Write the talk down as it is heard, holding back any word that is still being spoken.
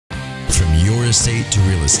estate to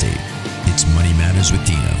real estate. It's Money Matters with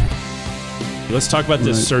Dino. Let's talk about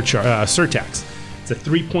this surtax. It's a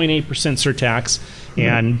 3.8% surtax.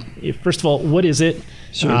 And first of all, what is it?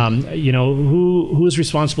 Sure. Who is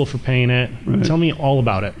responsible for paying it? Right. Tell me all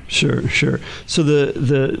about it. Sure. So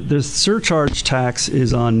the surcharge tax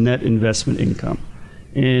is on net investment income,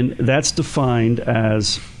 and that's defined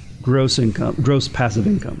as gross passive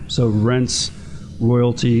income. So rents,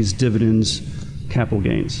 royalties, dividends, capital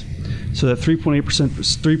gains. So that 3.8%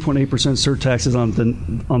 surtax is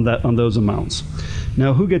on those amounts.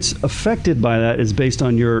 Now, who gets affected by that is based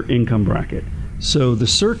on your income bracket. So the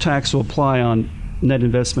surtax will apply on net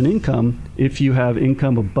investment income if you have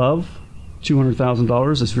income above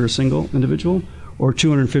 $200,000 if you're a single individual, or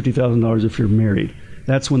 $250,000 if you're married.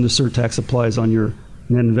 That's when the surtax applies on your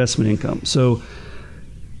net investment income. So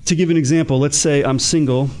to give an example, let's say I'm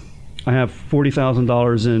single, I have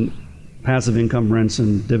 $40,000 in passive income, rents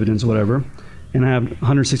and dividends, whatever, and I have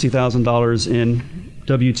 $160,000 in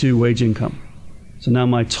W-2 wage income. So now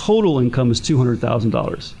my total income is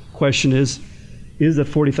 $200,000. Question is that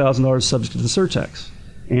 $40,000 subject to the surtax?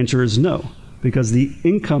 Answer is no, because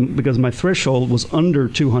because my threshold was under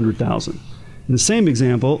 $200,000. In the same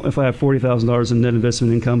example, if I have $40,000 in net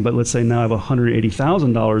investment income, but let's say now I have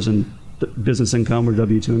 $180,000 in business income or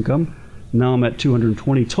W-2 income, now I'm at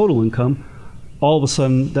 $220,000 total income, all of a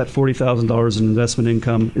sudden that $40,000 in investment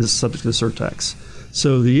income is subject to the surtax.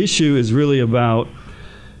 So the issue is really about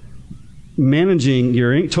managing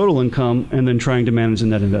your total income and then trying to manage the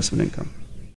net investment income.